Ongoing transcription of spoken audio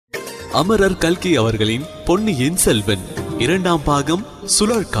அமரர் கல்கி அவர்களின் பொன்னியின் செல்வன் இரண்டாம் பாகம்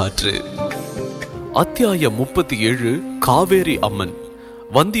சுழற்காற்று. அத்தியாயம் 37. காவேரி அம்மன்.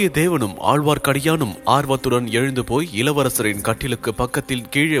 வந்தியத்தேவனும் ஆழ்வார்க்கடியானும் ஆர்வத்துடன் எழுந்து போய் இளவரசரின் கட்டிலுக்கு பக்கத்தில்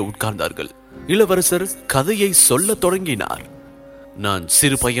கீழே உட்கார்ந்தார்கள். இளவரசர் கதையை சொல்லத் தொடங்கினார். நான்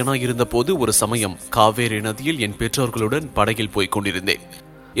சிறு பையனாய் இருந்த போது ஒரு சமயம் காவேரி நதியில் என் பெற்றோர்களுடன் படகில் போய்க் கொண்டிருந்தேன்.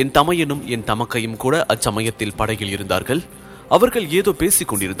 என் தமையனும் என் தமக்கையும் கூட அச்சமயத்தில் படகில் இருந்தார்கள். அவர்கள் ஏதோ பேசிக்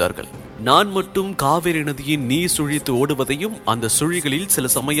கொண்டிருந்தார்கள். நான் மட்டும் காவேரி நதியின் நீர் சுழித்து ஓடுவதையும் அந்த சுழிகளில் சில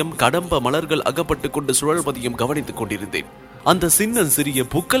சமயம் கடம்ப மலர்கள் அகப்பட்டுக் கொண்டு சுழல்வதையும் கவனித்துக் கொண்டிருந்தேன். அந்த சின்ன சிறிய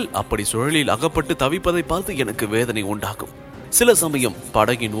பூக்கள் அப்படி சுழலில் அகப்பட்டு தவிப்பதை பார்த்து எனக்கு வேதனை உண்டாகும். சில சமயம்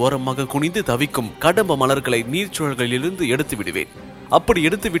படகின் ஓரமாக குனிந்து தவிக்கும் கடம்ப மலர்களை நீர்ச்சுழல்களிலிருந்து எடுத்து விடுவேன். அப்படி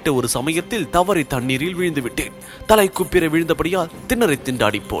எடுத்துவிட்ட ஒரு சமயத்தில் தவறி தண்ணீரில் விழுந்து விட்டேன். தலை குப்பிர விழுந்தபடியால் திணறி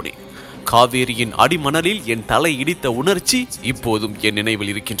திண்டாடி போனேன். காவேரியின் அடிமணலில் என் தலை இடித்த உணர்ச்சி இப்போதும் என் நினைவில்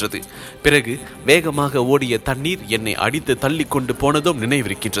இருக்கின்றது. பிறகு வேகமாக ஓடிய தண்ணீர் என்னை அடித்து தள்ளி கொண்டு போனதும்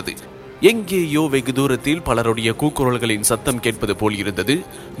நினைவிருக்கின்றது. எங்கேயோ வெகு தூரத்தில் பலருடைய கூக்குரல்களின் சத்தம் கேட்பது போல் இருந்தது.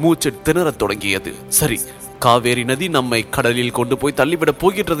 மூச்சு திணறத் தொடங்கியது. சரி, காவேரி நதி நம்மை கடலில் கொண்டு போய் தள்ளிவிடப்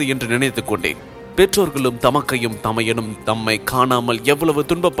போகின்றது என்று நினைத்துக் கொண்டேன். பெற்றோர்களும் தமக்கையும் தமையனும் தம்மை காணாமல் எவ்வளவு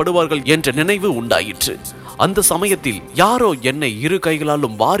துன்பப்படுவார்கள் என்ற நினைவு உண்டாயிற்று. அந்த சமயத்தில் யாரோ என்னை இரு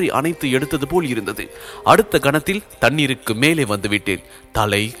கைகளாலும் வாரி அணைத்து எடுத்தது போல் இருந்தது. அடுத்த கணத்தில் தண்ணீருக்கு மேலே வந்துவிட்டேன்.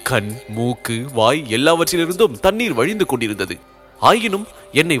 தலை, கண், மூக்கு, வாய் எல்லாவற்றிலிருந்தும் தண்ணீர் வழிந்து கொண்டிருந்தது. ஆயினும்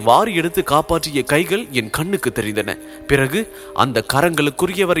என்னை வாரி எடுத்து காப்பாற்றிய கைகள் என் கண்ணுக்கு தெரிந்தன. பிறகு அந்த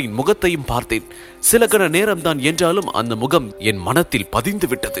கரங்களுக்குரியவரின் முகத்தையும் பார்த்தேன். சில கண நேரம்தான் என்றாலும் அந்த முகம் என் மனத்தில் பதிந்து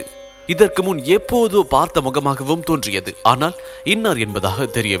விட்டது. இதற்கு முன் எப்போதோ பார்த்த முகமாகவும் தோன்றியது. ஆனால் இன்னார் என்பதாக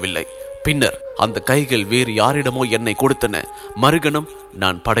தெரியவில்லை. பின்னர் அந்த கைகள் வேறு யாரிடமோ என்னை கொடுத்தன. மறுகணம்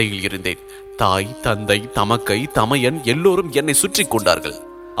நான் படகில் இருந்தேன். தாய், தந்தை, தமக்கை, தமையன் எல்லோரும் என்னை சுற்றி கொண்டார்கள்.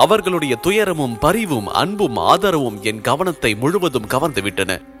 அவர்களுடைய துயரமும் பரிவும் அன்பும் ஆதரவும் என் கவனத்தை முழுவதும் கவர்ந்து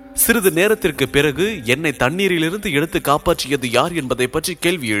விட்டன. சிறிது நேரத்திற்கு பிறகு என்னை தண்ணீரிலிருந்து எடுத்து காப்பாற்றியது யார் என்பதை பற்றி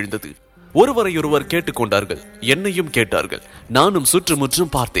கேள்வி எழுந்தது. ஒருவரையொருவர் கேட்டுக்கொண்டார்கள். என்னையும் கேட்டார்கள். நானும்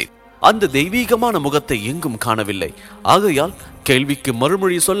சுற்றுமுற்றும் பார்த்தேன். அந்த தெய்வீகமான முகத்தை எங்கும் காணவில்லை. ஆகையால் கேள்விக்கு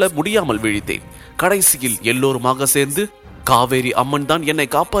மறுமொழி சொல்ல முடியாமல் விழித்தேன். கடைசியில் எல்லோருமாக சேர்ந்து காவேரி அம்மன் தான் என்னை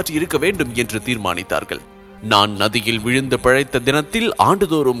காப்பாற்றி இருக்க வேண்டும் என்று தீர்மானித்தார்கள். நான் நதியில் விழுந்து பிழைத்த தினத்தில்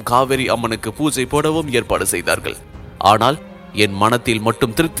ஆண்டுதோறும் காவேரி அம்மனுக்கு பூஜை போடவும் ஏற்பாடு செய்தார்கள். ஆனால் என் மனத்தில்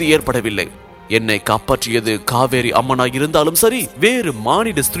மட்டும் திருப்தி ஏற்படவில்லை. என்னை காப்பாற்றியது காவேரி அம்மனாய் இருந்தாலும் சரி, வேறு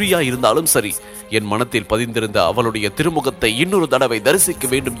மானிட ஸ்திரீயாய் இருந்தாலும் சரி, என் மனத்தில் பதிந்திருந்த அவளுடைய திருமுகத்தை இன்னொரு தடவை தரிசிக்க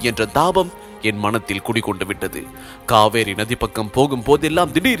வேண்டும் என்ற தாபம் என் மனத்தில் குடிகொண்டு விட்டது. காவேரி நதி பக்கம் போகும்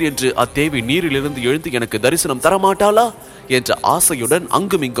போதெல்லாம் திடீர் என்று அத்தேவி நீரிலிருந்து எழுந்து எனக்கு தரிசனம் தரமாட்டாளா என்ற ஆசையுடன்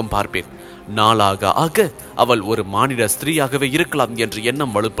அங்குமிங்கும் பார்ப்பேன். நாளாக ஆக அவள் ஒரு மானிட ஸ்திரீயாகவே இருக்கலாம் என்ற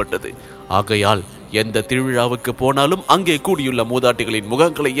எண்ணம் வலுப்பட்டது. ஆகையால் எந்த திருவிழாவுக்கு போனாலும் அங்கே கூடியுள்ள மூதாட்டிகளின்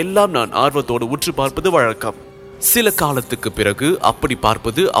முகங்களை எல்லாம் நான் ஆர்வத்தோடு உற்று பார்ப்பது வழக்கம். சில காலத்துக்கு பிறகு அப்படி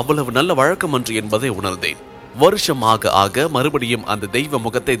பார்ப்பது அவ்வளவு நல்ல வழக்கம் அன்று என்பதை உணர்ந்தேன். வருஷமாக ஆக மறுபடியும் அந்த தெய்வ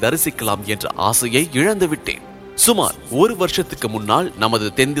முகத்தை தரிசிக்கலாம் என்ற ஆசையை இழந்து விட்டேன். சுமார் ஒரு வருஷத்துக்கு முன்னால் நமது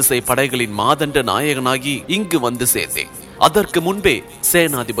தென்திசை படைகளின் மாதண்ட நாயகனாகி இங்கு வந்து சேர்ந்தேன். அதற்கு முன்பே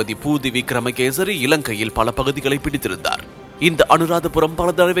சேனாதிபதி பூதி விக்ரமகேசரி இலங்கையில் பல பகுதிகளை பிடித்திருந்தார். இந்த அனுராதபுரம் பல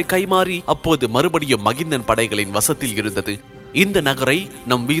தடவை கைமாறி அப்போது மறுபடியும் மகிந்தன் படைகளின் வசத்தில் இருந்தது. இந்த நகரை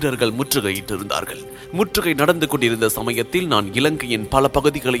நம் வீரர்கள் முற்றுகையிட்டிருந்தார்கள். முற்றுகை நடந்து கொண்டிருந்த சமயத்தில் நான் இலங்கையின் பல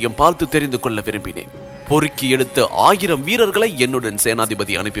பகுதிகளையும் பார்த்து தெரிந்து கொள்ள விரும்பினேன். பொறுக்கி எடுத்த 1000 வீரர்களை என்னுடன்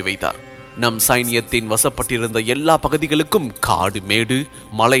சேனாதிபதி அனுப்பி வைத்தார். நம் சைனியத்தின் வசப்பட்டிருந்த எல்லா பகுதிகளுக்கும் காடு, மேடு,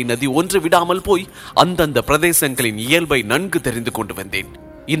 மலை, நதி ஒன்று விடாமல் போய் அந்தந்த பிரதேசங்களின் இயல்பை நன்கு தெரிந்து கொண்டு வந்தேன்.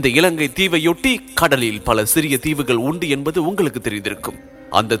 இந்த இலங்கை தீவையொட்டி கடலில் பல சிறிய தீவுகள் உண்டு என்பது உங்களுக்கு தெரிந்திருக்கும்.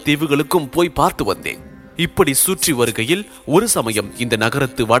 அந்த தீவுகளுக்கும் போய் பார்த்து வந்தேன். இப்படி சுற்றி வருகையில் ஒரு சமயம் இந்த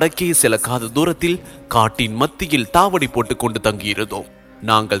நகரத்து வடக்கே சில காத தூரத்தில் காட்டின் மத்தியில் தாவடி போட்டுக் கொண்டு தங்கியிருந்தோம்.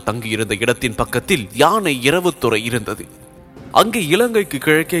 நாங்கள் தங்கியிருந்த இடத்தின் பக்கத்தில் யானை இரவுத்துறை இருந்தது. அங்கே இலங்கைக்கு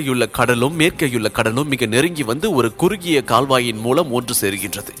கிழக்கேயுள்ள கடலும் மேற்கேயுள்ள கடலும் மிக நெருங்கி வந்து ஒரு குறுகிய கால்வாயின் மூலம் ஒன்று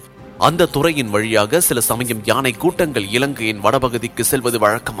சேருகின்றது. அந்த துறையின் வழியாக சில சமயம் யானை கூட்டங்கள் இலங்கையின் வடபகுதிக்கு செல்வது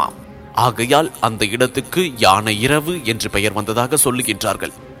வழக்கமாம். ஆகையால் அந்த இடத்துக்கு யானை இரவு என்று பெயர் வந்ததாக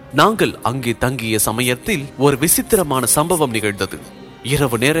சொல்லுகின்றார்கள். நாங்கள் அங்கே தங்கிய சமயத்தில் ஒரு விசித்திரமான சம்பவம் நிகழ்ந்தது.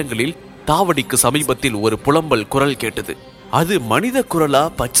 இரவு நேரங்களில் தாவடிக்கு சமீபத்தில் ஒரு புலம்பல் குரல் கேட்டது. அது மனித குரலா,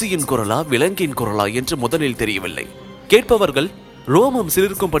 பட்சியின் குரலா, விலங்கின் குரலா என்று முதலில் தெரியவில்லை. கேட்பவர்கள் ரோமம்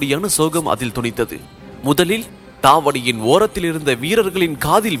சிலிர்க்கும்படியான சோகம் அதில் துணித்தது. முதலில் தாவடியின் ஓரத்தில் இருந்த வீரர்களின்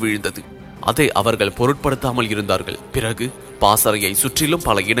காதில் விழுந்தது. அதை அவர்கள் பொருட்படுத்தாமல் இருந்தார்கள். பிறகு பாசறையை சுற்றிலும்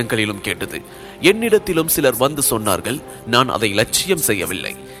பல இடங்களிலும் கேட்டது. என்னிடத்திலும் சிலர் வந்து சொன்னார்கள். நான் அதை லட்சியம்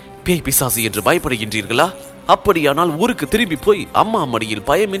செய்யவில்லை. பேய் பிசாசு என்று பயப்படுகின்றீர்களா? அப்படியானால் ஊருக்கு திரும்பி போய் அம்மா மடியில்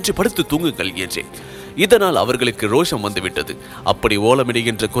பயமின்றி படுத்து தூங்குங்கள் என்றேன். இதனால் அவர்களுக்கு ரோஷம் வந்துவிட்டது. அப்படி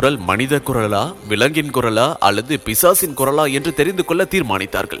ஓலமிடுகின்ற குரல் மனித குரலா, விலங்கின் குரலா அல்லது பிசாசின் குரலா என்று தெரிந்து கொள்ள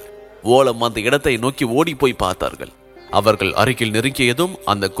தீர்மானித்தார்கள். ஓலம் அந்த இடத்தை நோக்கி ஓடி போய் பார்த்தார்கள். அவர்கள் அருகில் நெருங்கியதும்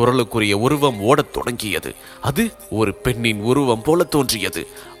அந்த குரலுக்குரிய உருவம் ஓடத் தொடங்கியது. அது ஒரு பெண்ணின் உருவம் போல தோன்றியது.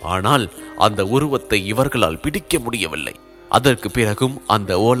 ஆனால் அந்த உருவத்தை இவர்களால் பிடிக்க முடியவில்லை. அதற்கு பிறகும்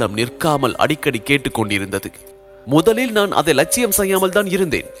அந்த ஓலம் நிற்காமல் அடிக்கடி கேட்டுக்கொண்டிருந்தது. முதலில் நான் அதை லட்சியம் செய்யாமல் தான்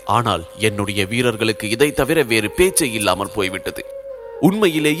இருந்தேன். ஆனால் என்னுடைய வீரர்களுக்கு இதை தவிர வேறு பேச்சே இல்லாமல் போய்விட்டது.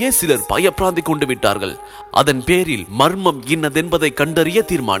 உண்மையிலேயே சிலர் பயப்பிராந்தி கொண்டு விட்டார்கள். அதன் பேரில் மர்மம் இன்னதென்பதை கண்டறிய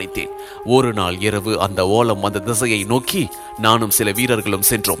தீர்மானித்தேன். ஒரு நாள் இரவு அந்த ஓலம் அந்த திசையை நோக்கி நானும் சில வீரர்களும்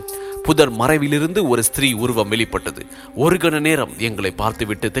சென்றோம். புதர் மறைவிலிருந்து ஒரு ஸ்திரீ உருவம் வெளிப்பட்டது. ஒரு கண நேரம் எங்களை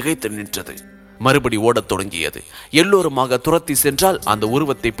பார்த்துவிட்டு திகைத்து நின்றது. மறுபடி ஓடத் தொடங்கியது. எல்லோருமாக துரத்தி சென்றால் அந்த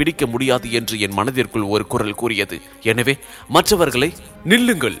உருவத்தை பிடிக்க முடியாது என்று என் மனதிற்குள் ஒரு குரல் கூறியது. எனவே மற்றவர்களை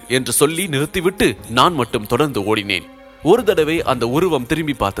நில்லுங்கள் என்று சொல்லி நிறுத்திவிட்டு நான் மட்டும் தொடர்ந்து ஓடினேன். ஒரு தடவை அந்த உருவம்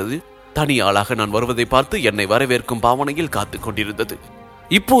திரும்பி பார்த்தது. தனி ஆளாக நான் வருவதை பார்த்து என்னை வரவேற்கும் பாவனையில் காத்து கொண்டிருந்தது.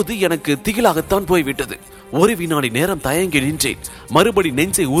 இப்போது எனக்கு திகிலாகத்தான் போய்விட்டது. ஒரு வினாடி நேரம் தயங்கி நின்றேன். மறுபடி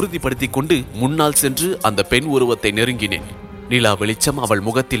நெஞ்சை உறுதிப்படுத்திக் கொண்டு முன்னால் சென்று அந்த பெண் உருவத்தை நெருங்கினேன். நிலா வெளிச்சம் அவள்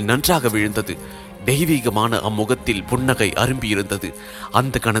முகத்தில் நன்றாக விழுந்தது. தெய்வீகமான அம்முகத்தில் புன்னகை அரும்பியிருந்தது.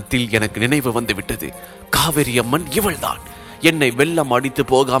 அந்த கணத்தில் எனக்கு நினைவு வந்துவிட்டது. காவேரி அம்மன் இவள்தான். என்னை வெள்ளம் அடித்து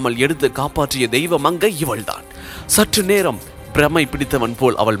போகாமல் எடுத்து காப்பாற்றிய தெய்வ மங்கை இவள்தான். சற்று நேரம் பிரமை பிடித்தவன்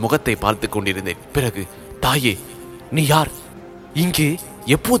போல் அவள் முகத்தை பார்த்து கொண்டிருந்தேன். பிறகு, தாயே, நீ யார்? இங்கே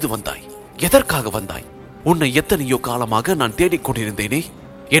எப்போது வந்தாய்? எதற்காக வந்தாய்? உன்னை எத்தனையோ காலமாக நான் தேடிக்கொண்டிருந்தேனே.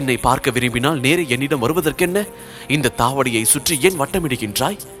 என்னை பார்க்க விரும்பினால் நேரே என்னிடம் வருவதற்கென்ன? இந்த தாவடியை சுற்றி ஏன்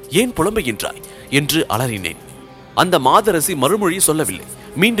வட்டமிடுகின்றாய்? ஏன் புலம்புகின்றாய் என்று அலறினேன். அந்த மாதரசி மறுமொழி சொல்லவில்லை.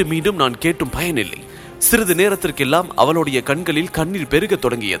 மீண்டும் மீண்டும் நான் கேட்டும் பயனில்லை. சிறிது நேரத்திற்கெல்லாம் அவளுடைய கண்களில் கண்ணீர் பெருக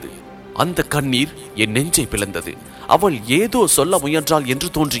தொடங்கியது. அந்த கண்ணீர் என் நெஞ்சை பிளந்தது. அவள் ஏதோ சொல்ல முயன்றாள் என்று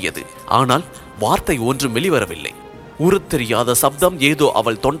தோன்றியது. ஆனால் வார்த்தை ஒன்றும் வெளிவரவில்லை. உருத்தெரியாத சப்தம் ஏதோ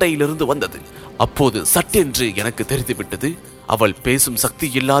அவள் தொண்டையிலிருந்து வந்தது. அப்போது சட்டென்று எனக்கு தெரிந்துவிட்டது, அவள் பேசும் சக்தி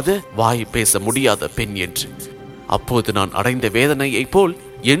இல்லாத, வாய் பேச முடியாத பெண் என்று. அப்போது நான் அடைந்த வேதனையை போல்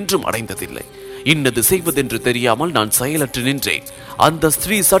என்றும் அடைந்ததில்லை. இன்னது செய்வதென்று தெரியாமல் நான் செயலற்று நின்றேன். அந்த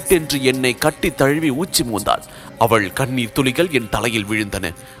ஸ்திரீ சட்டென்று என்னை கட்டி தழுவி ஊச்சி மூந்தாள். அவள் கண்ணீர் துளிகள் என் தலையில்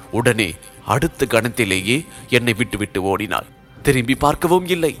விழுந்தன. உடனே அடுத்த கணத்திலேயே என்னை விட்டுவிட்டு ஓடினாள். திரும்பி பார்க்கவும்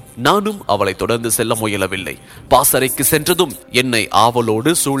இல்லை. நானும் அவளை தொடர்ந்து செல்ல முயலவில்லை. பாசறைக்கு சென்றதும் என்னை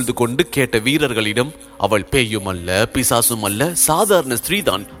ஆவலோடு சூழ்ந்து கொண்டு கேட்ட வீரர்களிடம், அவள் பேயும் அல்ல, பிசாசும் அல்ல, சாதாரண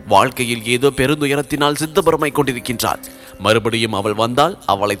ஸ்திரீதான். வாழ்க்கையில் ஏதோ பெருந்துயரத்தினால் சித்தபுரமாய் கொண்டிருக்கின்றாள். மறுபடியும் அவள் வந்தால்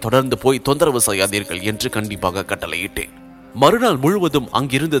அவளை தொடர்ந்து போய் தொந்தரவு செய்யாதீர்கள் என்று கண்டிப்பாக கட்டளையிட்டேன். மறுநாள் முழுவதும்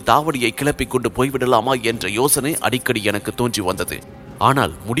அங்கிருந்து தாவடியை கிளப்பிக் கொண்டு போய்விடலாமா என்ற யோசனை அடிக்கடி எனக்கு தோன்றி வந்தது.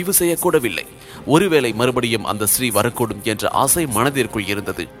 ஆனால் முடிவு செய்யக்கூடவில்லை. ஒருவேளை மறுபடியும் அந்த ஸ்ரீ வரக்கூடும் என்ற ஆசை மனதிற்குள்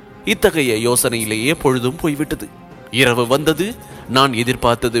இருந்தது. இத்தகைய யோசனையிலேயே பொழுதும் போய்விட்டது. இரவு வந்தது. நான்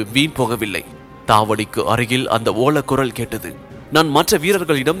எதிர்பார்த்தது வீண் போகவில்லை. தாவடிக்கு அருகில் அந்த ஓலக்குரல் கேட்டது. நான் மற்ற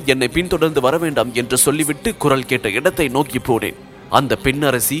வீரர்களிடம் என்னை பின்தொடர்ந்து வர வேண்டாம் என்று சொல்லிவிட்டு குரல் கேட்ட இடத்தை நோக்கி போனேன். அந்த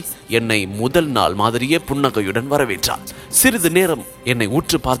பெண்ணரசி என்னை முதல் நாள் மாதிரியே புன்னகையுடன் வரவேற்றாள். சிறிது நேரம் என்னை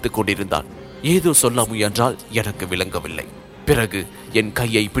உற்று பார்த்து கொண்டிருந்தாள். ஏதோ சொல்ல முயன்றால் எனக்கு விளங்கவில்லை. பிறகு என்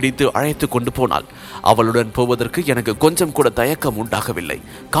கையை பிடித்து அழைத்து கொண்டு போனாள். அவளுடன் போவதற்கு எனக்கு கொஞ்சம் கூட தயக்கம் உண்டாகவில்லை.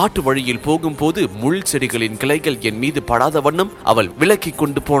 காட்டு வழியில் போகும்போது முள் செடிகளின் கிளைகள் என் மீது படாத வண்ணம் அவள் விலக்கி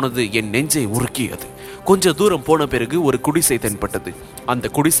கொண்டு போனது என் நெஞ்சை உருக்கியது. கொஞ்ச தூரம் போன பிறகு ஒரு குடிசை தென்பட்டது. அந்த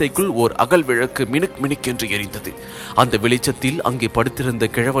குடிசைக்குள் ஓர் அகல் விளக்கு மினுக் மினுக்கென்று எரிந்தது. அந்த வெளிச்சத்தில் அங்கே படுத்திருந்த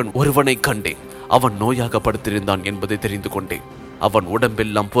கிழவன் ஒருவனை கண்டேன். அவன் நோயாக படுத்திருந்தான் என்பதை தெரிந்து கொண்டேன். அவன்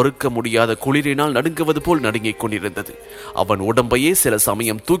உடம்பெல்லாம் பொறுக்க முடியாத குளிரினால் நடுங்குவது போல் நடுங்கிக் கொண்டிருந்தது. அவன் உடம்பையே சில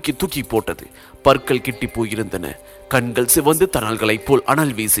சமயம் தூக்கி தூக்கி போட்டது. பற்கள் கிட்டி போயிருந்தன. கண்கள் சிவந்து தணல்களைப் போல்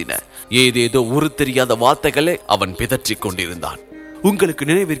அனல் வீசின. ஏதேதோ உரு தெரியாத வார்த்தைகளை அவன் பிதற்றிக் கொண்டிருந்தான். உங்களுக்கு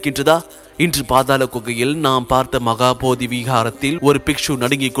நினைவிருக்கின்றதா? இன்று பாதாள குகையில் நாம் பார்த்த மகாபோதி விகாரத்தில் ஒரு பிக்ஷு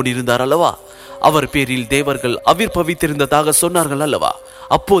நடுங்கிக் கொண்டிருந்தார் அல்லவா? அவர் பேரில் தேவர்கள் ஆவிர்பவித்திருந்ததாக சொன்னார்கள் அல்லவா?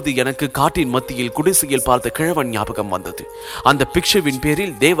 அப்போது எனக்கு காட்டின் மத்தியில் குடிசையில் பார்த்த கிழவன் ஞாபகம் வந்தது. அந்த பிக்ஷுவின்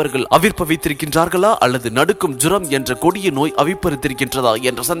பேரில் தேவர்கள் ஆவிர்பவித்திருக்கின்றார்களா அல்லது நடுக்கும் ஜுரம் என்ற கொடிய நோய் ஆவிர்பவித்திருக்கின்றதா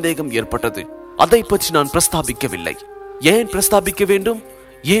என்ற சந்தேகம் ஏற்பட்டது. அதை பற்றி நான் பிரஸ்தாபிக்கவில்லை. ஏன் பிரஸ்தாபிக்க வேண்டும்?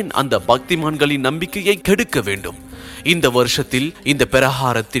 ஏன் அந்த பக்திமான்களின் நம்பிக்கையை கெடுக்க வேண்டும்? இந்த வருஷத்தில் இந்த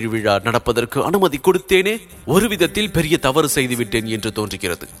பிரகார திருவிழா நடப்பதற்கு அனுமதி கொடுத்தேனே, ஒரு விதத்தில் பெரிய தவறு செய்துவிட்டேன் என்று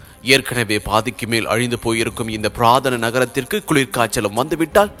தோன்றுகிறது. ஏற்கனவே பாதிக்கு மேல் அழிந்து போயிருக்கும் இந்த பிராதன நகரத்திற்கு குளிர்காய்ச்சலும்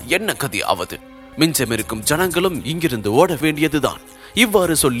வந்துவிட்டால் என்ன கதி ஆவது? மிஞ்சமிருக்கும் ஜனங்களும் இங்கிருந்து ஓட வேண்டியதுதான்.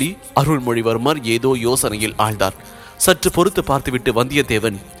 இவ்வாறு சொல்லி அருள்மொழிவர்மர் ஏதோ யோசனையில் ஆழ்ந்தார். சற்று பொறுத்து பார்த்துவிட்டு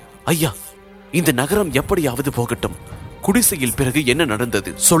வந்தியத்தேவன், ஐயா, இந்த நகரம் எப்படியாவது போகட்டும், குடிசையில் பிறகு என்ன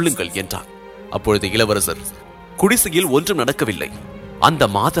நடந்தது சொல்லுங்கள் என்றார். அப்பொழுது இளவரசர், குடிசையில் ஒன்றும் நடக்கவில்லை. அந்த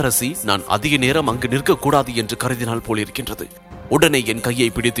மாதரசி நான் அதிக நேரம் அங்கு நிற்கக்கூடாது என்று கருதினால் போலிருக்கின்றது. உடனே என் கையை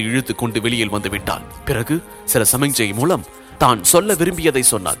பிடித்து இழுத்து கொண்டு வெளியில் வந்து விட்டாள். பிறகு சில சமிஞ்சை மூலம் தான் சொல்ல விரும்பியதை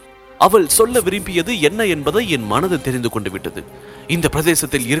சொன்னாள். அவள் சொல்ல விரும்பியது என்ன என்பதை என் மனது தெரிந்து கொண்டு விட்டது. இந்த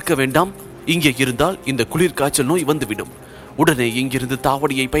பிரதேசத்தில் இருக்க வேண்டாம், இங்கே இருந்தால் இந்த குளிர் காய்ச்சல் நோய் வந்துவிடும். உடனே இங்கிருந்து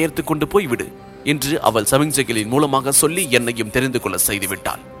தாவடியை பெயர்த்து கொண்டு போய்விடு என்று அவள் சமிஞ்சைகளின் மூலமாக சொல்லி என்னையும் தெரிந்து கொள்ள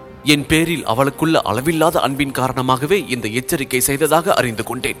செய்துவிட்டாள். என் பேரில் அவளுக்குள்ள அளவில்லாத அன்பின் காரணமாகவே இந்த எச்சரிக்கை செய்ததாக அறிந்து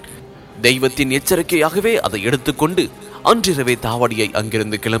கொண்டேன். தெய்வத்தின் எச்சரிக்கையாகவே அதை எடுத்துக்கொண்டு அன்றிரவே தாவடியை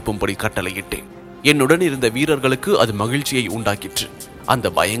அங்கிருந்து கிளப்பும்படி கட்டளையிட்டேன். என்னுடன் இருந்த வீரர்களுக்கு அது மகிழ்ச்சியை உண்டாக்கிற்று. அந்த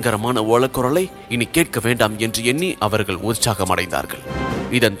பயங்கரமான ஓலக்குரலை இனி கேட்க வேண்டாம் என்று எண்ணி அவர்கள் உற்சாகமடைந்தார்கள்.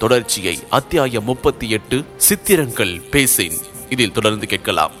 இதன் தொடர்ச்சியை அத்தியாயம் 38 சித்திரங்கள் பேசின் இதில் தொடர்ந்து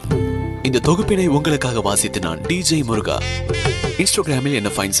கேட்கலாம். இந்த தொகுப்பினை உங்களுக்காக வாசித்து நான் DJ முருகா. இன்ஸ்டாகிராமில் என்ன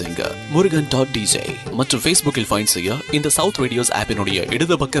ஃபைண்ட் செய்யுங்க murugan.dj மற்றும் Facebookல் ஃபைண்ட் செய்ய இந்த சவுத் ரேடியோஸ் ஆப்பினுடைய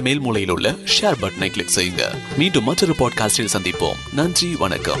இடது பக்க மேல் மூலையில் உள்ள ஷேர் பட்டனை கிளிக் செய்யுங்க. மீண்டும் மற்றொரு பாட்காஸ்டில் சந்திப்போம். நன்றி,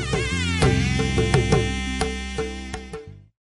 வணக்கம்.